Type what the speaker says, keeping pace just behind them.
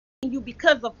you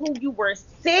because of who you were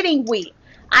sitting with.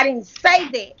 I didn't say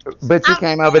that. But you I'm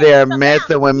came over saying there Savannah,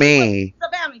 messing with me.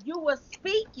 You were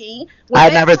speaking when I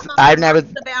they never, come on I my never, mic,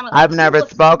 Savannah. I've You never was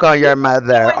spoke on you your was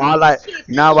mother. throwing All this I, shit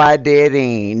no, in. I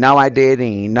didn't. No, I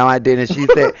didn't. No, I didn't. She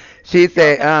said,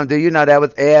 Okay. do you know that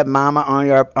was Ed Mama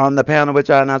on the panel with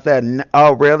y'all? And I said,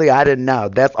 oh, really? I didn't know.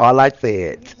 That's all I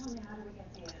said.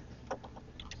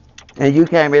 And you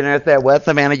came in there and said, what,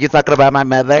 Savannah? You talking about my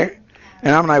mother?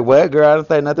 And I'm like, what, girl? I didn't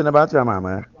say nothing about your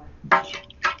mama.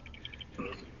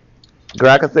 Girl,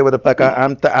 I can say what the fuck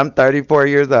I'm 34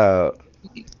 years old.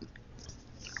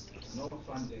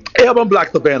 Hey, I'm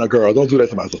Black Savannah, girl. Don't do that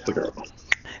to my sister, girl.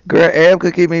 Girl, Eb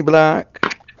could keep me blocked.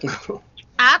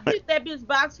 I keep that bitch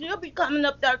box. She'll be coming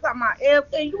up there talking about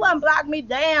Eb. Can you unblock me?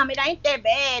 Damn, it ain't that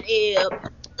bad, Eb.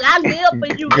 I live for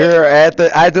you, Girl, Eb.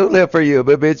 I do live for you,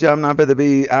 but bitch, I'm not gonna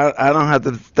be. I don't have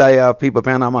to stay off people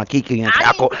paying on my Kiki and I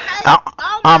didn't cackle say, on,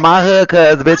 oh on my my God. hood,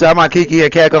 cuz bitch, I'm on Motherfucker, Kiki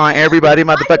and cackle on everybody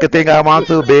why you motherfucking thing I want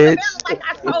to, disrespecting bitch. Savannah like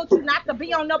I told you not to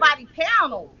be on nobody's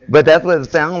panel? But that's what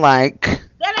it sound like.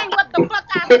 That ain't what the fuck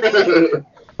I said.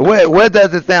 What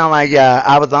does it sound like, y'all?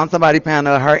 I was on somebody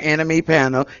panel, her enemy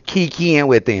panel, kikiing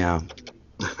with them.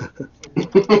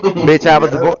 Bitch,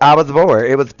 Yeah. I was bored.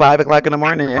 It was 5 o'clock in the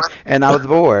morning, and I was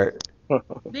bored.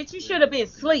 Bitch, you should have been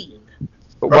asleep.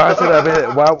 Why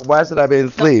should I be The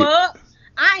asleep? fuck?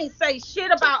 I ain't say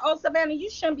shit about, oh, Savannah, you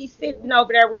shouldn't be sitting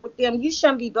over there with them. You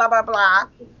shouldn't be blah, blah, blah.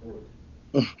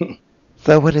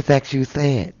 So what is that you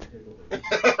said?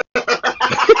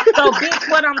 So, bitch,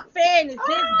 what I'm saying is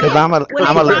this, Cause bitch. When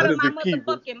I'm they Keep your brought a up energy my keep.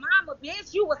 motherfucking mama,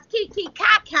 bitch, you was kiki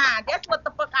kakan. That's what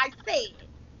the fuck I said.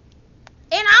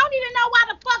 And I don't even know why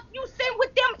the fuck you sitting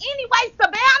with them anyway,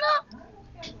 Savannah.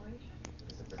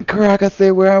 girl. I can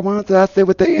sit where I want to. I sit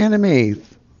with the enemies.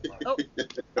 Oh,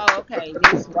 oh, okay.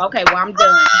 This okay. Well, I'm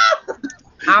done.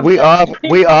 I'm We done. all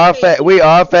we This all bitch, fake. We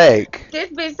all fake. this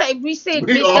bitch say we said,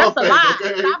 We bitch. all That's a fake, lie.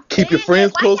 okay? Stop Keep your saying that.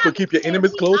 friends Why close, y'all but be keep your saying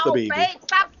enemies we closer, all baby. fake?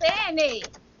 Stop saying that.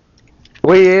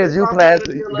 We is It's you okay to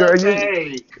plastic be a little girl. You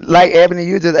fake. like Ebony.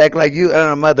 You just act like you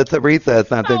Mother Teresa or So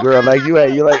something, girl. how am Like I you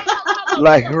fake? like Hold on. How am I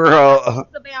fake, girl.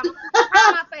 Savannah? How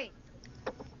am I fake?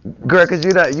 Girl, cause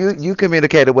you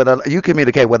communicated with you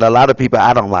communicate with a lot of people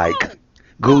I don't like.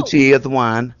 Who? Who? Gucci is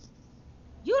one.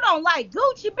 You don't like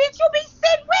Gucci, bitch. You be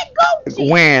sitting with Gucci.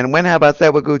 When have I said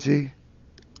with Gucci?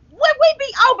 When we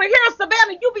be over here in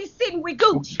Savannah, you be sitting with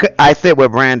Gucci. I sit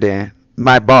with Brandon,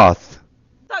 my boss.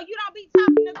 So you don't be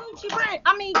talking to Gucci brand.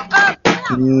 I mean,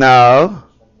 Savannah. No.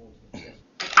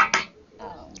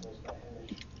 Oh.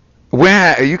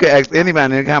 When you can ask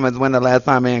anybody in the comments when the last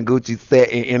time me and Gucci sat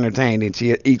and entertained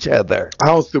each other. I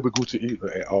don't sit with Gucci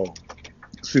either at all.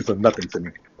 She's a nothing to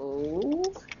me.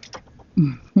 Oh.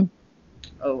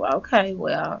 Oh. Okay.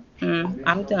 Well,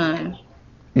 I'm done.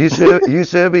 You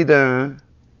should be done.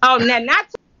 Oh, now not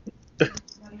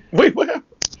Wait, what happened?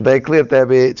 They clip that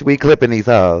bitch. We clipping these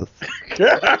hoes.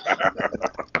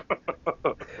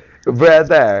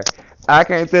 Brother, I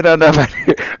can't sit on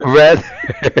nobody.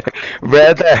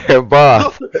 Brother,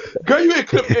 boss. Girl, you ain't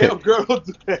clip L, girl. Don't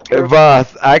do that, girl.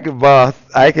 Boss.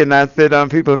 I cannot sit on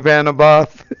people fan of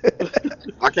boss.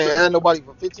 I can't add nobody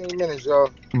for 15 minutes,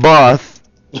 y'all. Boss.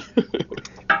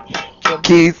 Tell me,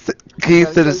 Keys keys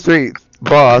now to the streets.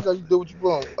 Boss. you do what you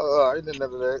want. I ain't none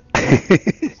of that.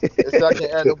 It say I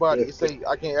can't add nobody. It say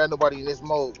I can't add nobody in this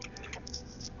mode.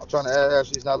 I'm trying to add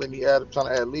Ashley, it's not letting me add. I'm trying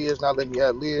to add Leah, it's not letting me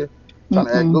add Leah. I'm trying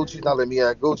to add Gucci, it's not letting me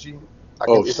add Gucci. I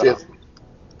can. Oh It says shit.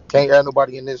 can't add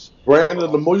nobody in this.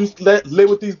 Brandon, the more you live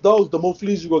with these dogs, the more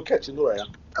fleas you gonna catch. You know that.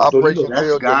 So you know. Operation That's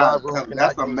failed. Your God. live room That's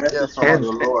cannot a use message guest from and the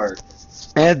host. Lord.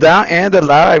 don't end the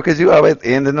live because you always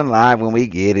ending the live when we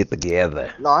get it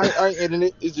together. No, I ain't ending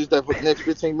it. It's just that for the next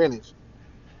 15 minutes.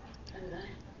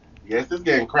 Yes, it's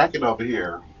getting cracking over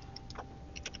here.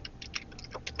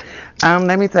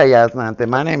 Let me tell y'all something.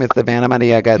 My name is Savannah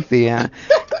Maria Garcia.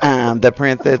 The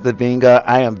Princess of Bingo.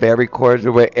 I am very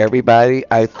cordial with everybody.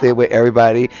 I sit with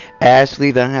everybody.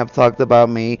 Ashley done have talked about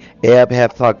me. Eb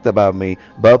have talked about me.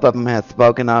 Both of them have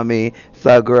spoken on me.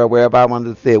 So, girl, wherever I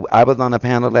wanted to sit. I was on a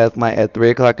panel last night at 3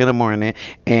 o'clock in the morning,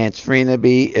 and Trina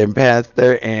B and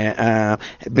Pastor and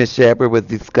Miss Shepard was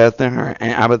discussing her,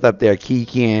 and I was up there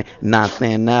kikiing, not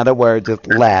saying not a word, just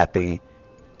laughing.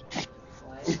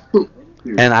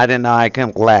 And I didn't know I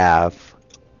couldn't laugh.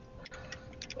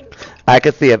 I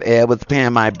could see if Ed was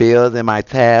paying my bills and my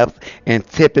tabs and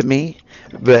tipping me,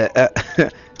 but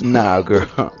no,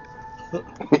 girl,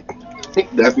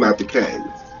 That's not the case.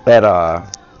 at all.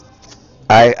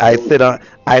 I sit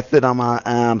on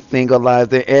my single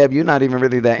lives and Eb, you're not even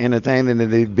really that entertaining to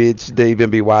the bitch they even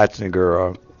be watching,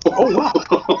 girl. Oh wow.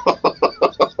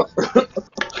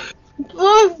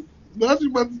 Oh, no, you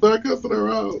about to start cussing her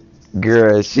out?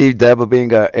 Girl, she double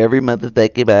bingo every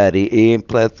motherfucking body, and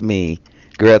plus me.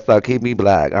 Girl, so keep me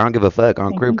black. I don't give a fuck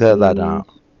on Thank creep you, cause I don't.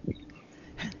 sweetie.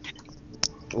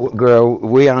 Girl,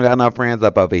 we don't got no friends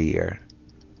up over here.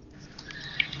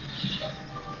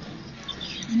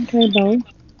 Okay, Bo.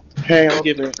 Hey, I'm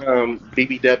giving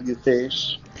BBW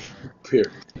fish.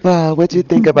 Period. Well, what you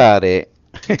think about it?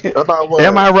 About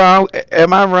Am what? I wrong?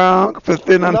 Am I wrong for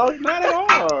sitting on? No, not at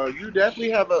all. You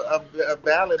definitely have a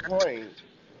valid point.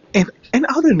 And in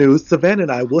other news, Savannah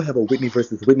and I will have a Whitney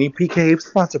versus Whitney PK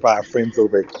sponsored by our friends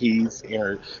over at Keys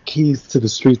and Keys to the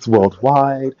Streets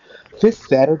Worldwide. This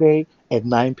Saturday at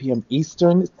 9 p.m.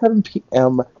 Eastern, 7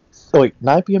 p.m. So wait,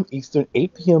 9 p.m. Eastern,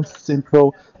 8 p.m.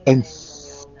 Central, and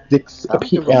 6 I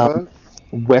don't give a p.m. fuck.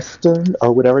 Western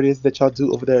or whatever it is that y'all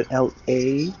do over there in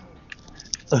LA.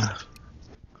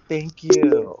 Thank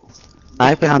you.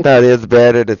 I found out it's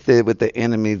better to sit with the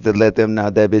enemies to let them know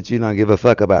that bitch you don't give a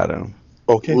fuck about them.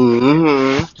 Okay.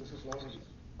 Hmm.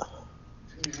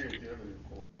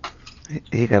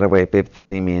 He gotta wait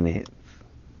 15 minutes.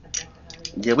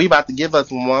 Yeah, we about to give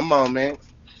us one moment.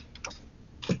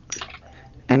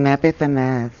 Enough is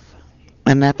enough.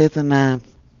 Enough is enough.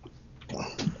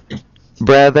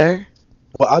 Brother,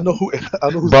 Well, I know who I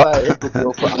know whose but side ain't gonna be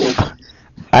on Friday.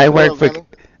 I What work up, for Vanna?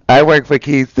 I work for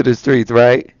Keys to the Streets,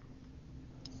 right?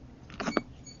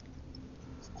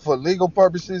 For legal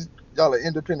purposes, y'all are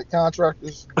independent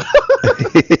contractors.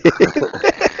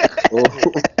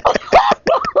 Oh.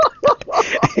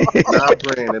 Nah,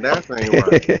 Brandon, that ain't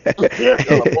right.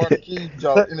 Y'all are part of Keys, but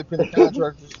y'all are independent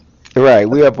contractors. Right,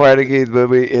 we are part of Keys, but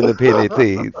we independent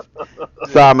teas.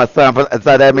 So Yeah. I'm a sunflower.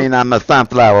 So that means I'm a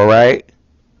sunflower, right?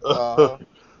 Uh huh.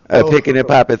 A Oh, picking and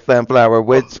popping sunflower,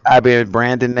 which I've been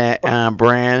branding that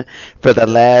brand for the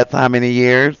last how many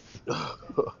years?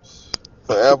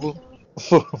 Forever.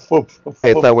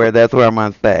 Okay, so where that's where I'm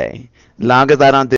gonna stay. Long as I don't